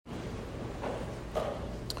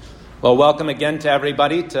Well, welcome again to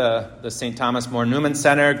everybody to the St. Thomas More Newman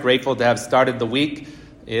Center. Grateful to have started the week.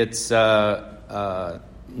 It's a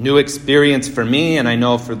new experience for me, and I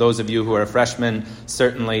know for those of you who are freshmen,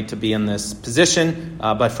 certainly to be in this position.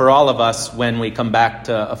 But for all of us, when we come back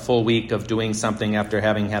to a full week of doing something after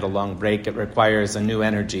having had a long break, it requires a new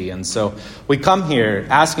energy. And so we come here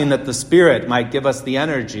asking that the Spirit might give us the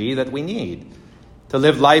energy that we need to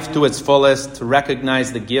live life to its fullest, to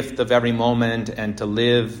recognize the gift of every moment, and to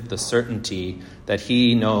live the certainty that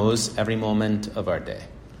He knows every moment of our day.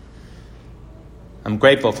 I'm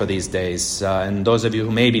grateful for these days. And those of you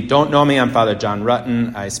who maybe don't know me, I'm Father John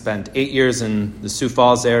Rutten. I spent 8 years in the Sioux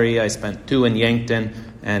Falls area. I spent 2 in Yankton,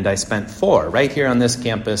 and I spent 4 right here on this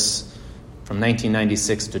campus from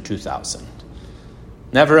 1996 to 2000.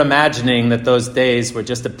 Never imagining that those days were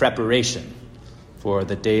just a preparation for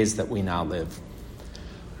the days that we now live.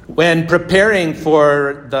 When preparing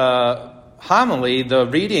for the homily, the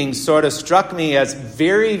reading sort of struck me as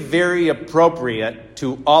very, very appropriate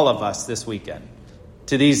to all of us this weekend,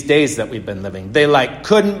 to these days that we've been living. They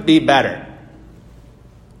couldn't be better.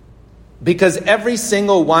 Because every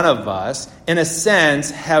single one of us, in a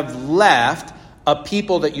sense, have left a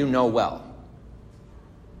people that you know well.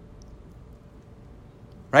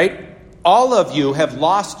 Right? All of you have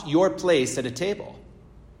lost your place at a table.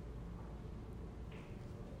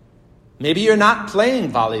 Maybe you're not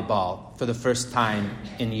playing volleyball for the first time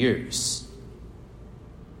in years.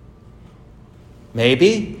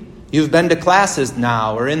 Maybe you've been to classes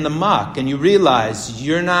now or in the muck and you realize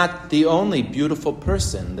you're not the only beautiful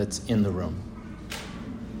person that's in the room.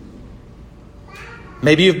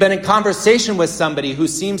 Maybe you've been in conversation with somebody who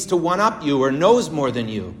seems to one-up you or knows more than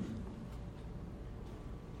you.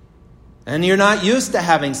 And you're not used to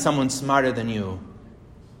having someone smarter than you.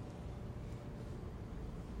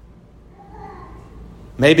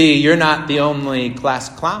 Maybe you're not the only class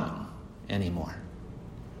clown anymore.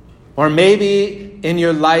 Or maybe in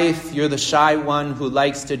your life, you're the shy one who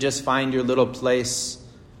likes to just find your little place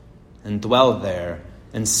and dwell there.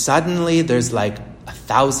 And suddenly there's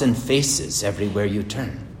 1,000 faces everywhere you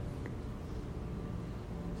turn.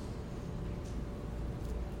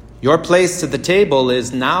 Your place at the table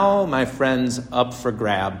is now, my friends, up for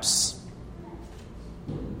grabs.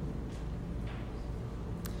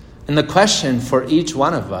 And the question for each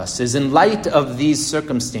one of us is, in light of these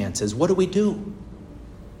circumstances, what do we do?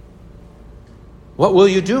 What will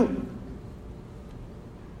you do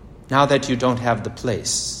now that you don't have the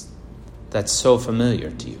place that's so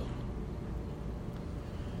familiar to you?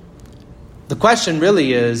 The question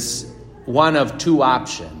really is one of 2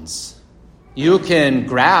 options. You can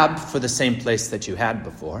grab for the same place that you had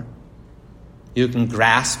before. You can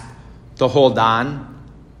grasp to hold on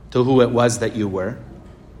to who it was that you were.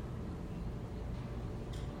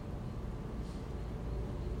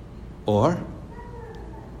 Or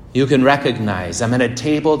you can recognize, I'm at a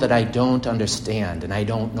table that I don't understand and I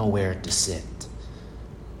don't know where to sit.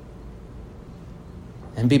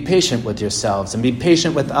 And be patient with yourselves and be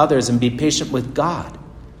patient with others and be patient with God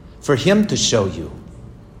for Him to show you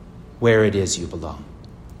where it is you belong.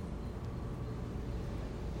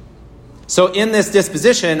 So in this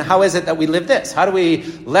disposition, how is it that we live this? How do we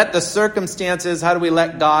let the circumstances, how do we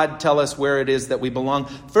let God tell us where it is that we belong?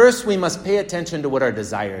 First, we must pay attention to what our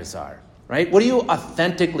desires are, right? What do you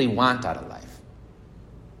authentically want out of life?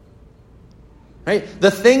 Right?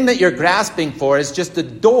 The thing that you're grasping for is just a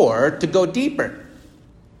door to go deeper.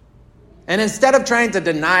 And instead of trying to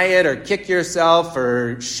deny it or kick yourself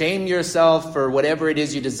or shame yourself for whatever it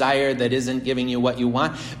is you desire that isn't giving you what you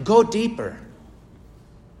want, go deeper.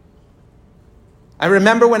 I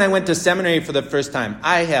remember when I went to seminary for the first time,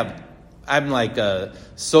 I'm like a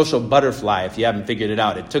social butterfly, if you haven't figured it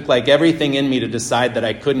out. It took everything in me to decide that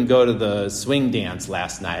I couldn't go to the swing dance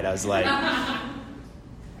last night. I was like,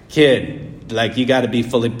 kid, you got to be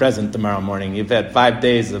fully present tomorrow morning. You've had 5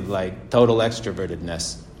 days of total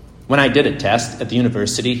extrovertedness. When I did a test at the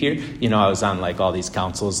university here, I was on all these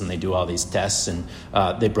councils and they do all these tests and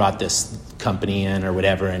they brought this company in or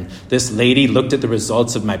whatever. And this lady looked at the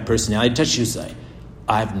results of my personality test. She was like,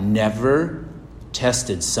 I've never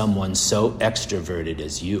tested someone so extroverted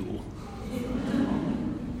as you.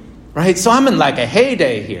 Right? So I'm in a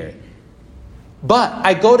heyday here. But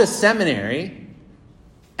I go to seminary,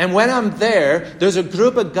 and when I'm there, there's a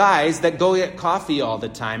group of guys that go get coffee all the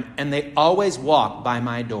time, and they always walk by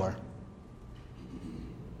my door.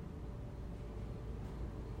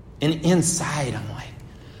 And inside, I'm like,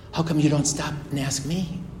 how come you don't stop and ask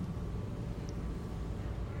me?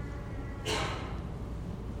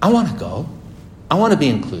 I want to go. I want to be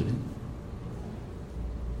included.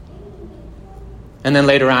 And then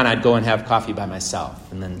later on, I'd go and have coffee by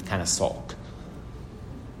myself and then kind of sulk.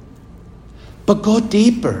 But go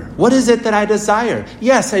deeper. What is it that I desire?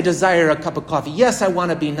 Yes, I desire a cup of coffee. Yes, I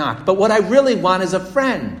want to be knocked. But what I really want is a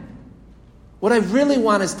friend. What I really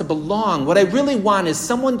want is to belong. What I really want is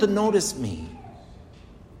someone to notice me.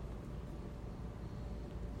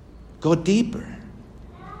 Go deeper.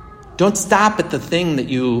 Don't stop at the thing that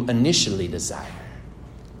you initially desire.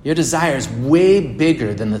 Your desire is way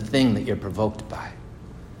bigger than the thing that you're provoked by.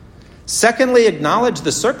 Secondly, acknowledge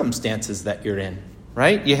the circumstances that you're in,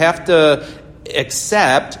 right? You have to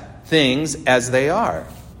accept things as they are.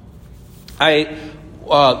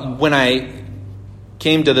 When I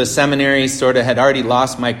came to the seminary, sort of had already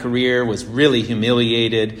lost my career, was really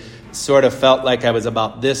humiliated, sort of felt like I was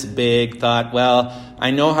about this big, thought, well, I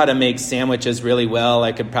know how to make sandwiches really well.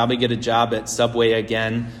 I could probably get a job at Subway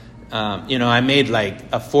again. I made like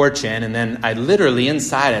a fortune, and then I literally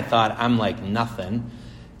inside I thought I'm like nothing,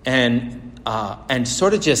 and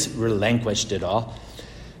sort of just relinquished it all.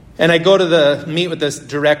 And I go to meet with this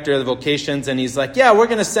director of the vocations, and he's like, yeah, we're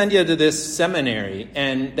going to send you to this seminary.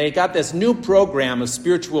 And they got this new program of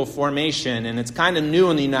spiritual formation, and it's kind of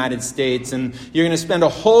new in the United States. And you're going to spend a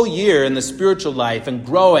whole year in the spiritual life and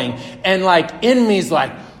growing. And like in me's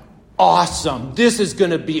like, awesome, this is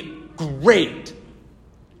going to be great.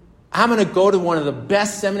 I'm going to go to one of the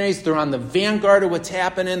best seminaries. They're on the vanguard of what's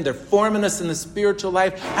happening. They're forming us in the spiritual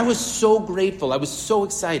life. I was so grateful. I was so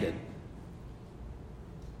excited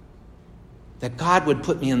that God would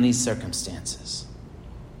put me in these circumstances.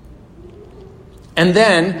 And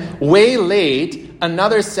then, way late,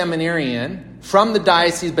 another seminarian from the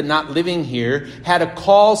diocese but not living here had a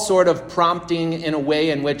call sort of prompting in a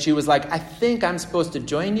way in which he was like, I think I'm supposed to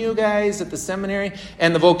join you guys at the seminary.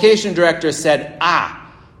 And the vocation director said, I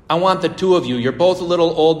want the two of you. You're both a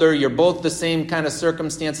little older. You're both the same kind of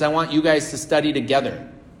circumstance. I want you guys to study together.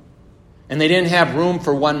 And they didn't have room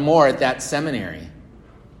for one more at that seminary.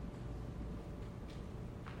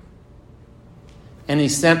 And he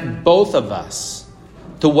sent both of us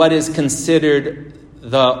to what is considered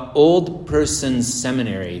the old person's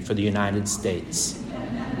seminary for the United States.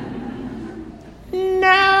 No!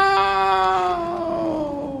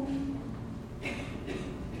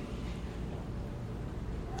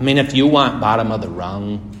 I mean, if you want bottom of the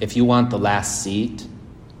rung, if you want the last seat,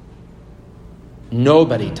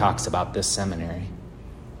 nobody talks about this seminary.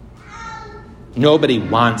 Nobody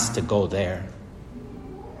wants to go there.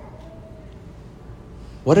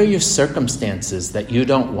 What are your circumstances that you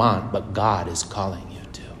don't want, but God is calling you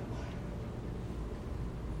to?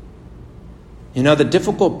 You know, the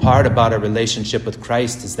difficult part about our relationship with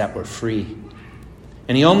Christ is that we're free.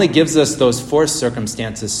 And he only gives us those forced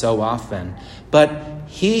circumstances so often. But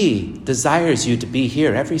he desires you to be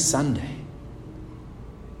here every Sunday.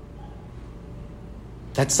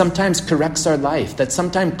 That sometimes corrects our life. That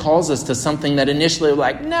sometimes calls us to something that initially we're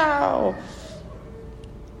like, no.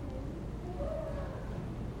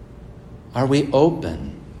 Are we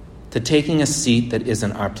open to taking a seat that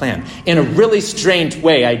isn't our plan? In a really strange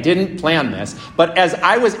way, I didn't plan this, but as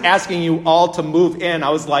I was asking you all to move in, I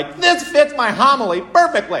was like, this fits my homily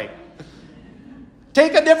perfectly.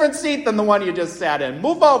 Take a different seat than the one you just sat in.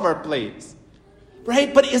 Move over, please.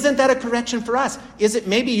 Right? But isn't that a correction for us? Is it?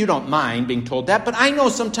 Maybe you don't mind being told that, but I know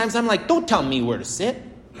sometimes I'm like, don't tell me where to sit.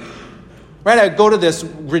 Right? I go to this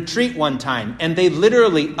retreat one time, and they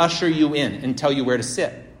literally usher you in and tell you where to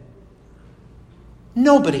sit.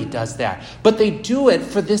 Nobody does that. But they do it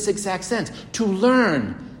for this exact sense. To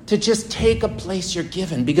learn to just take a place you're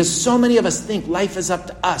given. Because so many of us think life is up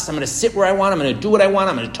to us. I'm going to sit where I want. I'm going to do what I want.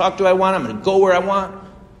 I'm going to talk to who I want. I'm going to go where I want.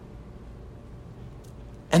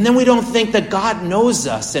 And then we don't think that God knows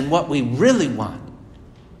us and what we really want.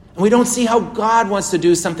 And we don't see how God wants to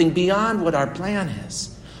do something beyond what our plan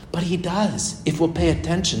is. But he does, if we'll pay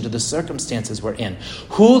attention to the circumstances we're in.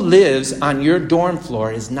 Who lives on your dorm floor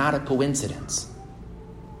is not a coincidence.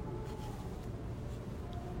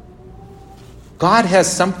 God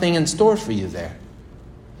has something in store for you there.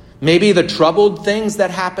 Maybe the troubled things that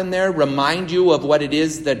happen there remind you of what it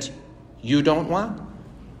is that you don't want.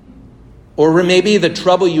 Or maybe the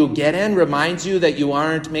trouble you get in reminds you that you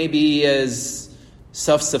aren't maybe as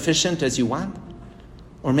self-sufficient as you want.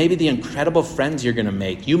 Or maybe the incredible friends you're going to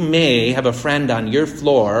make. You may have a friend on your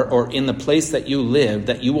floor or in the place that you live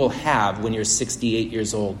that you will have when you're 68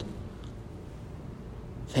 years old.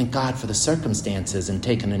 Thank God for the circumstances and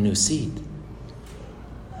taking a new seat.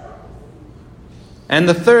 And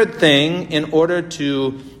the third thing, in order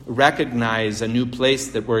to recognize a new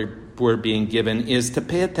place that we're being given, is to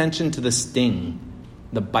pay attention to the sting,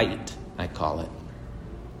 the bite, I call it.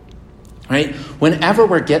 right? Whenever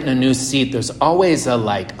we're getting a new seat, there's always a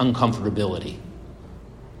uncomfortability.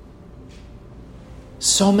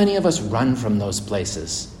 So many of us run from those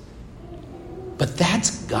places. But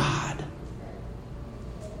that's God.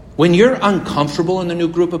 When you're uncomfortable in the new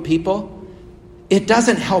group of people, it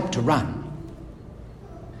doesn't help to run.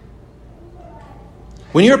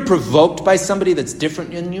 When you're provoked by somebody that's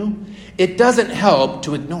different than you, it doesn't help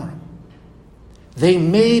to ignore them. They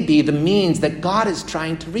may be the means that God is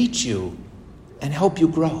trying to reach you and help you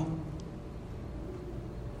grow.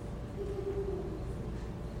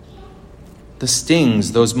 The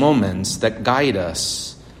stings, those moments that guide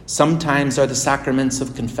us, sometimes are the sacraments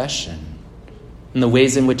of confession and the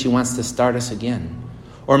ways in which he wants to start us again.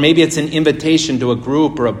 Or maybe it's an invitation to a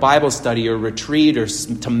group or a Bible study or retreat or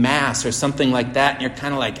to Mass or something like that, and you're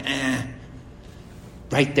kind of like,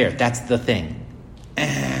 right there, that's the thing.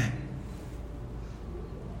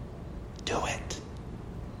 Do it.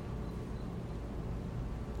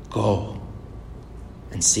 Go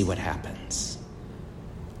and see what happens.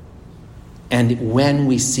 And when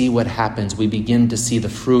we see what happens, we begin to see the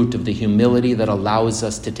fruit of the humility that allows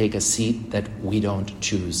us to take a seat that we don't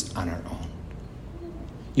choose on our own.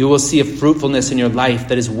 You will see a fruitfulness in your life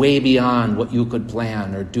that is way beyond what you could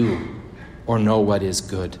plan or do or know what is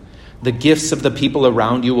good. The gifts of the people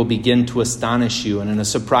around you will begin to astonish you, and in a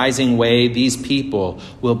surprising way, these people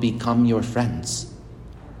will become your friends.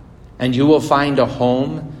 And you will find a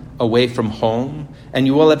home away from home, and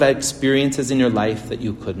you will have experiences in your life that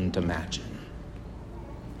you couldn't imagine.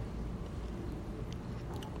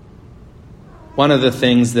 One of the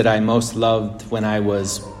things that I most loved when I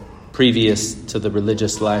was previous to the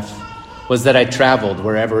religious life was that I traveled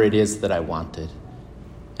wherever it is that I wanted.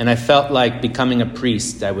 And I felt like becoming a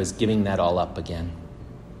priest, I was giving that all up again.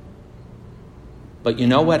 But you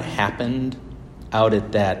know what happened out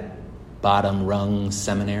at that bottom rung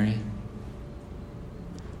seminary?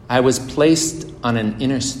 I was placed on an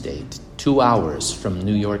interstate 2 hours from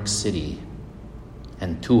New York City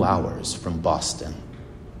and 2 hours from Boston.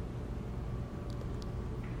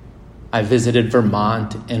 I visited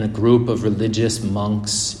Vermont in a group of religious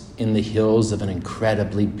monks in the hills of an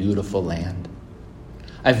incredibly beautiful land.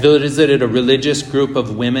 I visited a religious group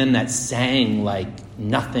of women that sang like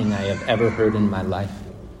nothing I have ever heard in my life.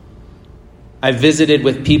 I visited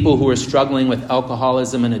with people who were struggling with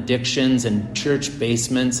alcoholism and addictions in church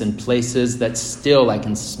basements and places that still I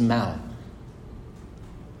can smell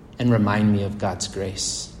and remind me of God's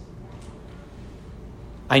grace.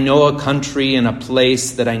 I know a country and a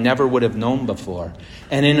place that I never would have known before.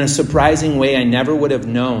 And in a surprising way, I never would have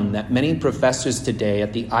known that many professors today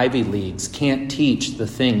at the Ivy Leagues can't teach the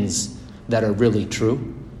things that are really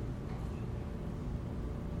true.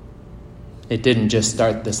 It didn't just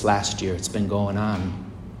start this last year. It's been going on.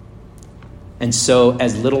 And so,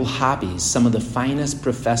 as little hobbies, some of the finest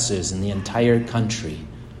professors in the entire country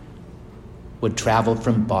would travel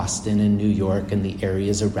from Boston and New York and the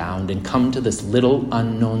areas around and come to this little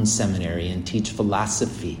unknown seminary and teach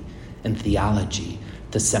philosophy and theology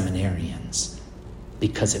to seminarians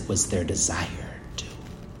because it was their desire to.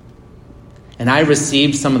 And I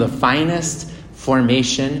received some of the finest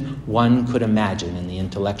formation one could imagine in the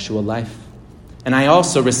intellectual life. And I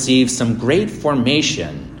also received some great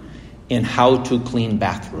formation in how to clean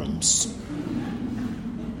bathrooms.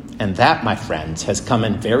 And that, my friends, has come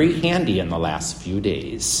in very handy in the last few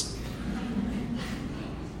days.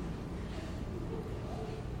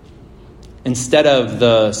 Instead of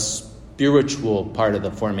the spiritual part of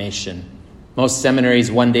the formation, most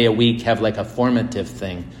seminaries 1 day a week have like a formative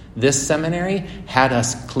thing. This seminary had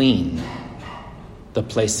us clean the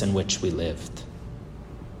place in which we lived.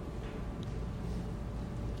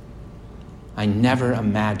 I never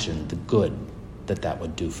imagined the good that that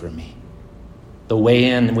would do for me. The way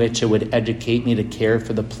in which it would educate me to care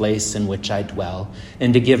for the place in which I dwell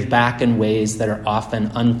and to give back in ways that are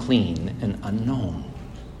often unclean and unknown.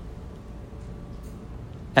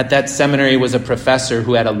 At that seminary was a professor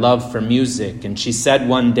who had a love for music, and she said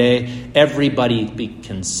one day, everybody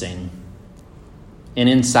can sing. And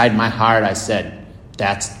inside my heart I said,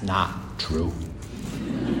 that's not true.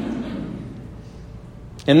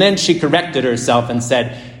 And then she corrected herself and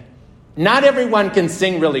said, not everyone can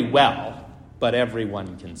sing really well, but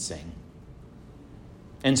everyone can sing.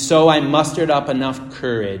 And so I mustered up enough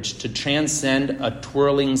courage to transcend a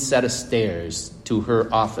twirling set of stairs to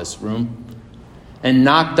her office room and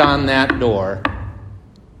knocked on that door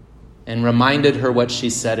and reminded her what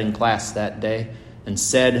she said in class that day and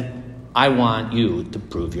said, I want you to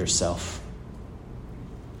prove yourself.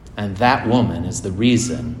 And that woman is the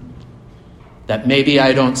reason that maybe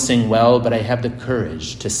I don't sing well, but I have the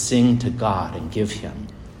courage to sing to God and give him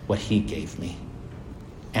what he gave me,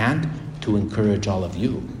 and to encourage all of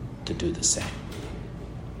you to do the same.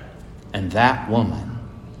 And that woman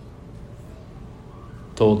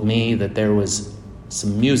told me that there was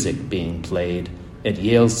some music being played at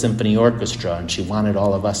Yale Symphony Orchestra, and she wanted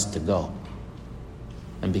all of us to go.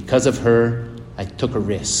 And because of her, I took a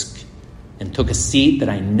risk and took a seat that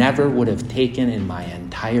I never would have taken in my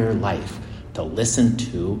entire life to listen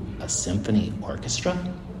to a symphony orchestra.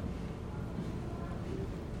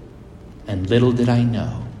 And little did I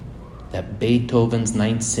know that Beethoven's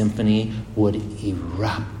Ninth Symphony would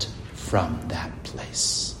erupt from that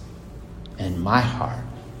place. And my heart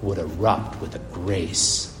would erupt with a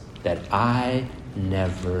grace that I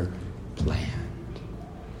never planned.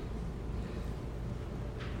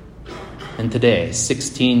 And today,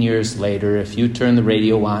 16 years later, if you turn the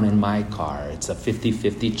radio on in my car, it's a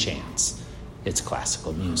 50-50 chance it's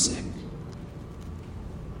classical music.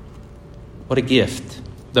 What a gift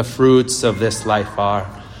the fruits of this life are.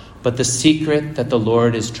 But the secret that the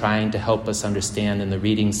Lord is trying to help us understand in the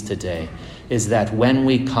readings today is that when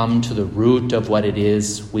we come to the root of what it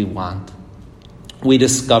is we want, we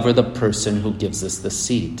discover the person who gives us the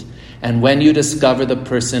seed. And when you discover the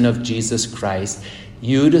person of Jesus Christ,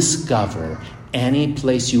 you discover any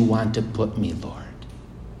place you want to put me, Lord,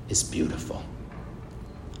 is beautiful.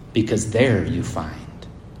 Because there you find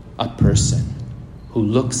a person who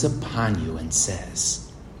looks upon you and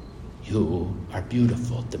says, you are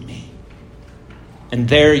beautiful to me. And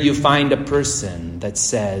there you find a person that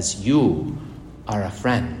says, you are a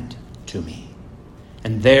friend to me.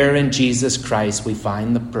 And there in Jesus Christ we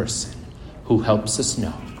find the person who helps us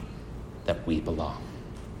know that we belong.